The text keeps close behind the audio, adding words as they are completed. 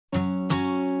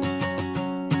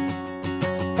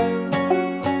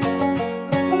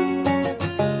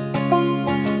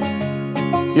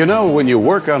You know, when you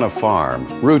work on a farm,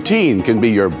 routine can be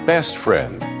your best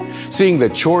friend. Seeing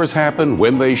that chores happen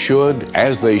when they should,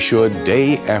 as they should,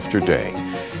 day after day.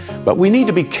 But we need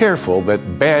to be careful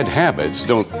that bad habits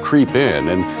don't creep in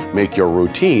and make your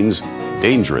routines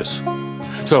dangerous.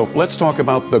 So let's talk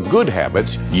about the good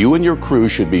habits you and your crew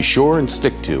should be sure and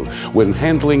stick to when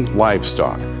handling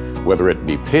livestock, whether it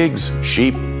be pigs,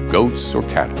 sheep, goats, or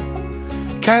cattle.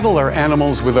 Cattle are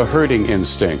animals with a herding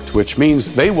instinct, which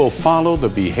means they will follow the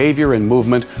behavior and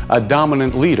movement a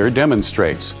dominant leader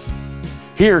demonstrates.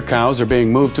 Here, cows are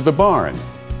being moved to the barn.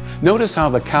 Notice how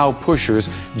the cow pushers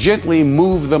gently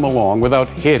move them along without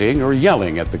hitting or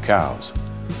yelling at the cows.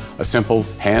 A simple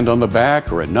hand on the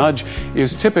back or a nudge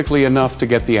is typically enough to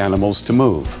get the animals to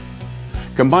move.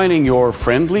 Combining your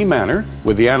friendly manner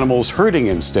with the animal's herding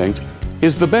instinct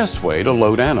is the best way to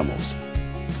load animals.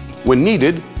 When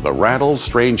needed, the rattle,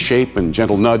 strange shape, and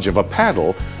gentle nudge of a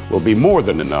paddle will be more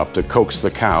than enough to coax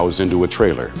the cows into a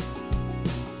trailer.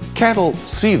 Cattle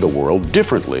see the world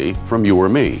differently from you or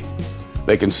me.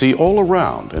 They can see all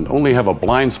around and only have a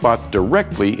blind spot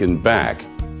directly in back.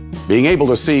 Being able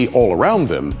to see all around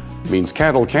them means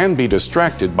cattle can be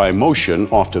distracted by motion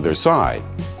off to their side.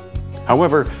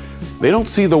 However, they don't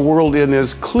see the world in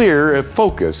as clear a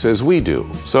focus as we do,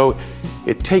 so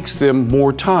it takes them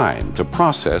more time to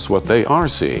process what they are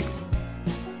seeing.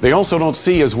 They also don't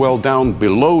see as well down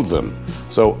below them,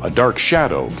 so a dark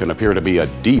shadow can appear to be a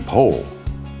deep hole.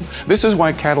 This is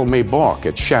why cattle may balk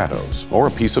at shadows or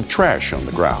a piece of trash on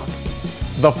the ground.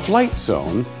 The flight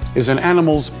zone is an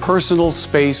animal's personal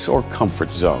space or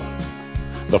comfort zone.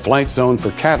 The flight zone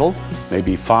for cattle may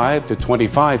be 5 to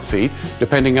 25 feet,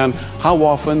 depending on how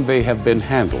often they have been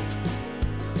handled.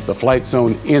 The flight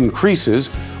zone increases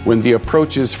when the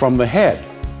approach is from the head,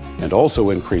 and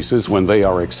also increases when they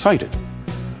are excited.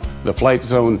 The flight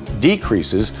zone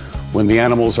decreases when the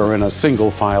animals are in a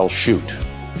single file chute.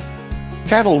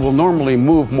 Cattle will normally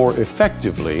move more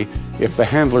effectively if the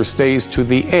handler stays to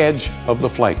the edge of the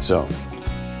flight zone.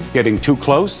 Getting too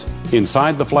close,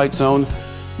 inside the flight zone,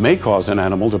 may cause an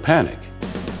animal to panic.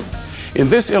 In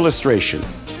this illustration,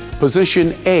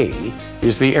 position A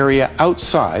is the area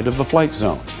outside of the flight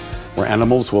zone, where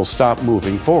animals will stop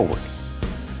moving forward.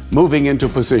 Moving into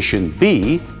position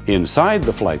B, inside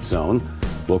the flight zone,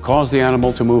 will cause the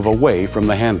animal to move away from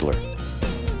the handler.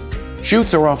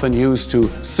 Chutes are often used to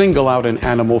single out an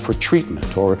animal for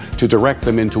treatment or to direct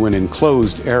them into an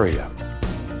enclosed area.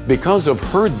 Because of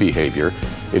herd behavior,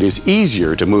 it is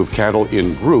easier to move cattle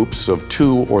in groups of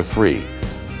 2 or 3.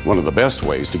 One of the best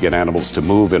ways to get animals to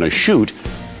move in a chute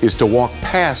is to walk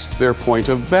past their point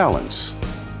of balance.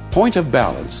 Point of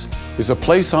balance is a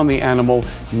place on the animal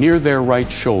near their right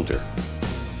shoulder.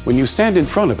 When you stand in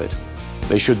front of it,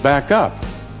 they should back up.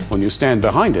 When you stand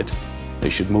behind it, they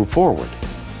should move forward.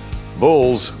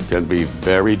 Bulls can be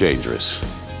very dangerous.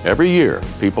 Every year,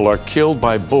 people are killed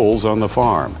by bulls on the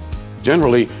farm.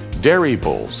 Generally, dairy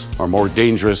bulls are more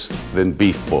dangerous than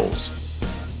beef bulls.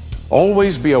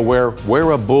 Always be aware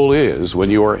where a bull is when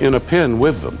you are in a pen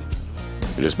with them.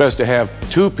 It is best to have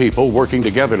 2 people working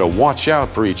together to watch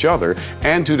out for each other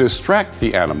and to distract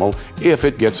the animal if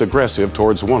it gets aggressive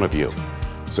towards one of you.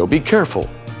 So be careful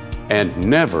and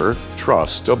never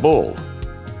trust a bull.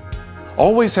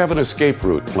 Always have an escape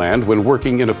route planned when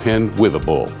working in a pen with a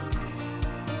bull.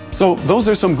 So those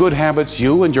are some good habits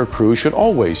you and your crew should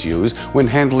always use when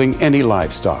handling any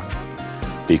livestock.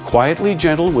 Be quietly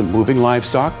gentle when moving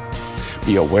livestock.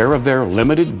 Be aware of their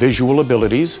limited visual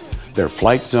abilities, their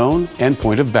flight zone and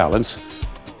point of balance,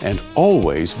 and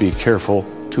always be careful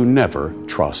to never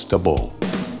trust a bull.